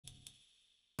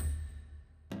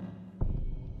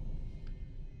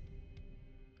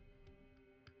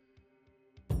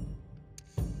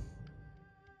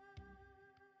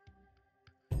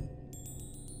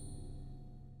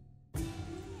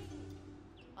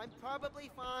I'm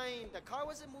probably fine. The car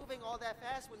wasn't moving all that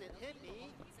fast when it hit me.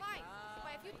 Fine.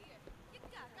 But if you 一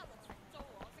家人家輪長租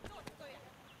喎，食咗我條居人。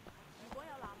如果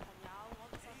有男朋友，我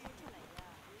都想搬出嚟啊。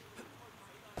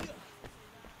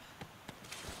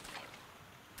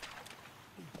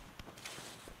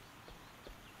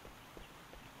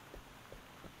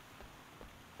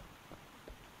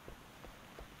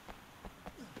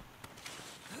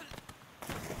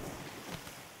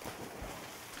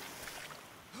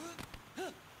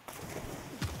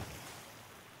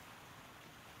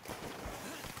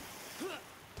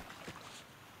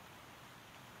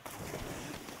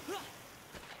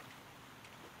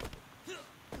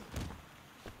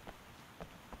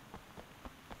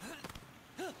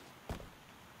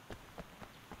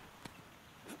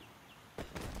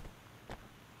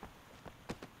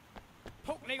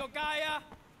仆你個街啊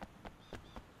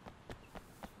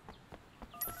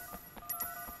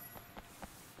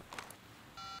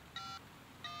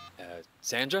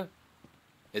！Sandra?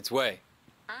 It's Wei.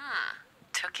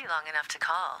 Took you long enough to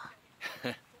call.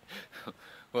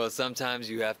 Well, sometimes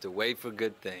you have to wait for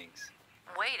good things.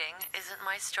 Waiting isn't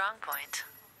my strong point.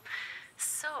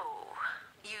 So,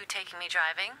 you taking me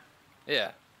driving?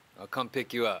 Yeah, I'll come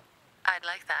pick you up. I'd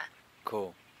like that.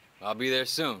 Cool. I'll be there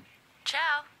soon.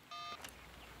 Ciao.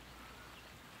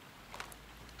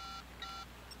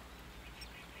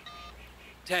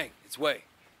 Tang, it's Wei.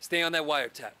 Stay on that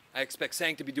wiretap. I expect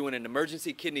Sang to be doing an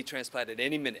emergency kidney transplant at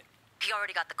any minute. He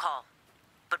already got the call.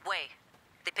 But wait,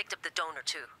 they picked up the donor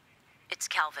too. It's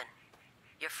Calvin.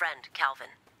 Your friend, Calvin.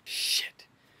 Shit.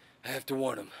 I have to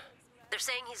warn him. They're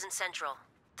saying he's in Central.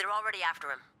 They're already after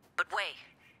him. But wait,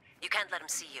 you can't let him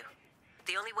see you.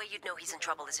 The only way you'd know he's in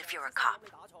trouble is if you're a cop.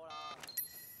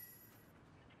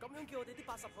 咁樣叫我哋啲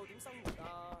80後點生活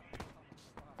啊？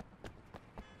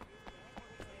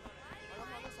我諗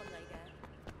我都信你嘅。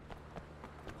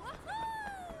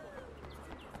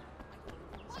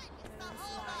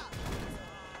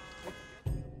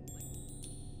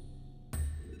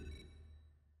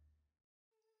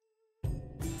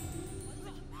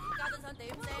家陣想點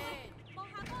先？望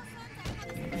下嗰個箱仔，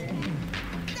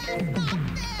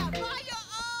我哋。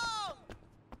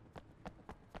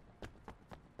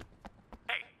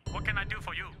Hey, what can I do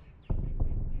for you?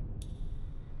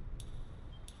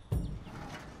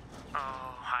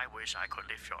 Oh, I wish I could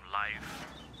live your life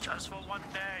just for one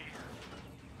day.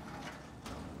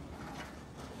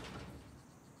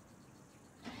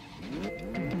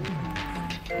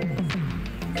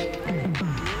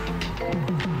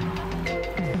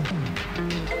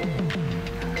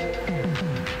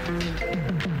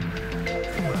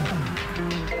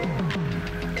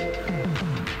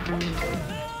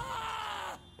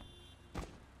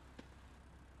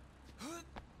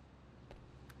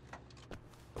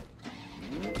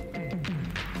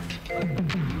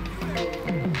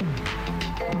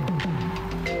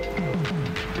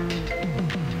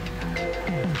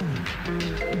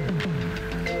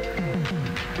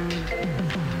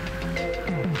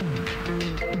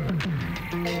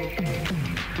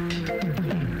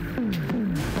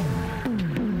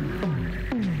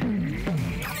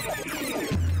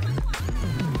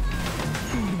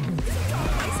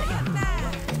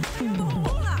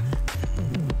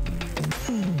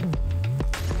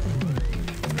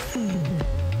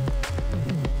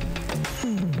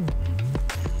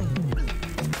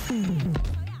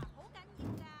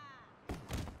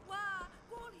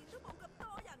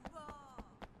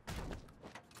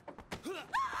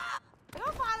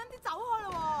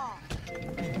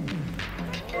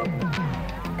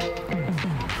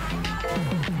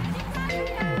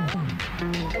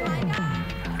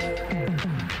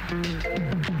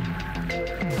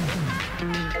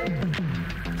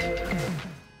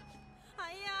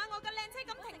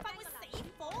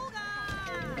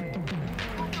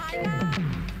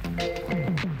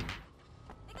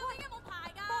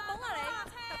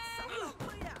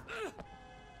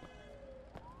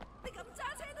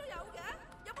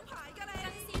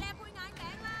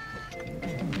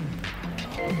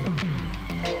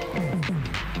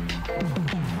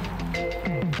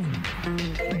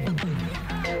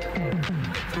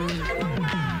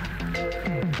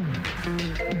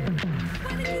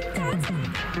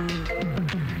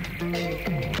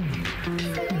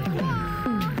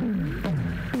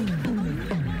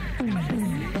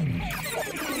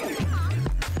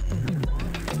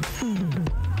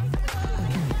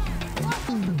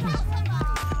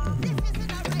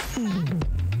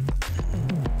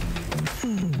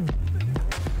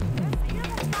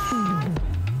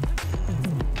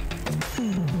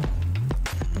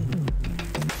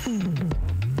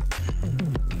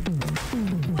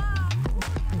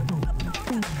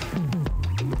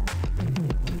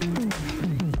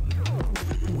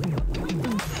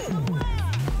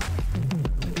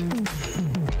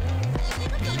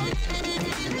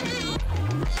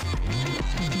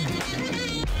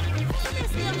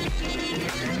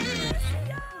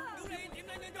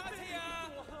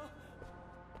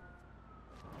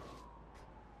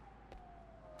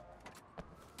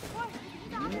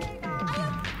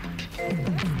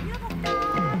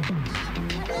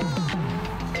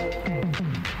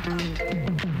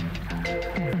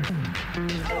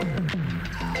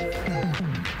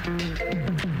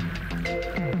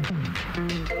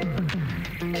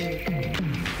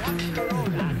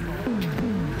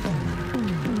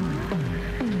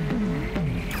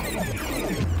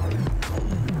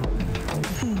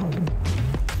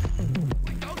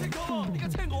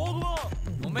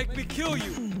 Don't make me kill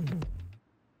you.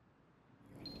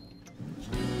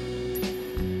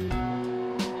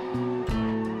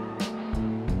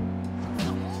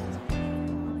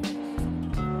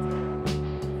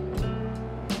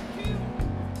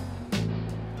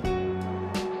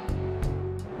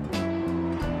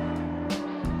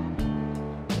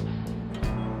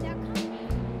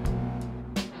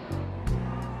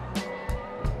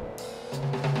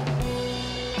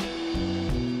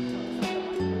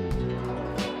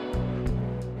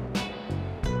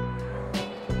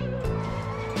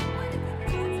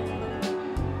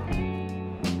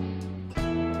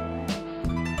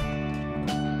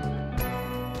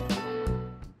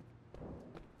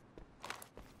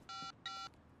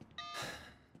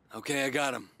 Okay, I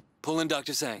got him. Pull in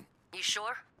Dr. Sang. You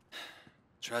sure?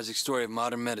 Tragic story of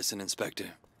modern medicine, Inspector.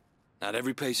 Not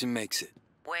every patient makes it.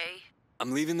 Wei?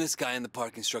 I'm leaving this guy in the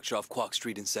parking structure off Kwok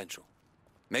Street in Central.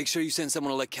 Make sure you send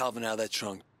someone to let Calvin out of that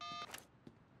trunk.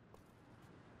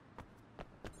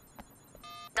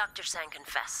 Dr. Sang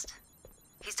confessed.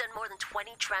 He's done more than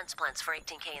 20 transplants for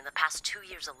 18K in the past 2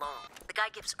 years alone. The guy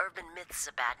gives urban myths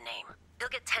a bad name. He'll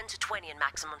get 10 to 20 in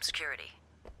maximum security.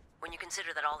 When you consider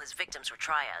that all his victims were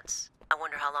triads, I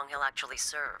wonder how long he'll actually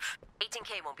serve.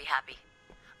 18K won't be happy.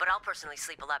 But I'll personally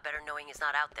sleep a lot better knowing he's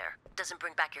not out there. Doesn't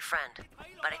bring back your friend.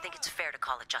 But I think it's fair to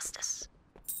call it justice.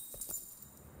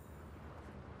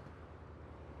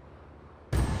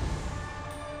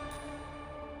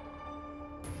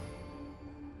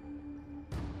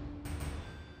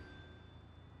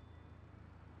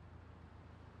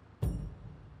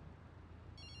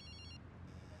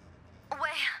 Wei,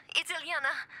 it's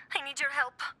Ilyana. I need your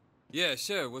help. Yeah,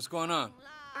 sure. What's going on?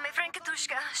 My friend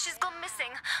Katushka, she's gone missing.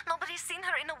 Nobody's seen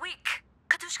her in a week.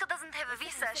 Katushka doesn't have a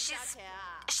visa.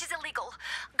 She's illegal.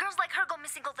 Girls like her go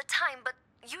missing all the time, but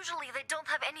usually they don't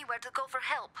have anywhere to go for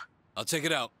help. I'll check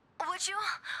it out. Would you?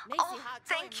 Oh,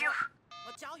 thank you.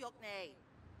 我找肉你。